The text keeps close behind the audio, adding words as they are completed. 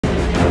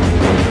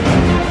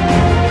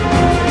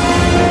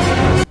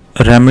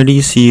Remedy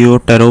CEO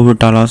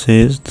Tero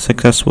says the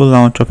successful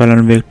launch of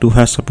Alan Wake 2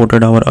 has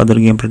supported our other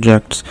game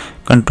projects.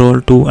 Control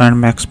 2 and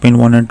Max Payne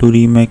 1 and 2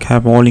 Remake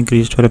have all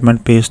increased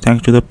development pace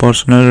thanks to the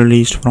personnel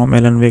released from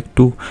Alan Wake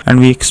 2, and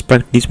we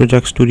expect these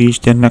projects to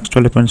reach their next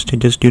development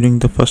stages during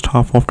the first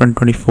half of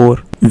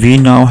 2024. We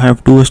now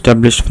have two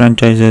established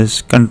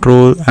franchises,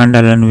 Control and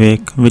Alan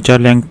Wake, which are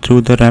linked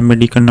through the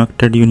Remedy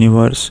connected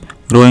universe.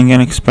 Growing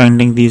and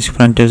expanding these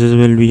franchises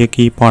will be a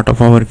key part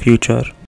of our future.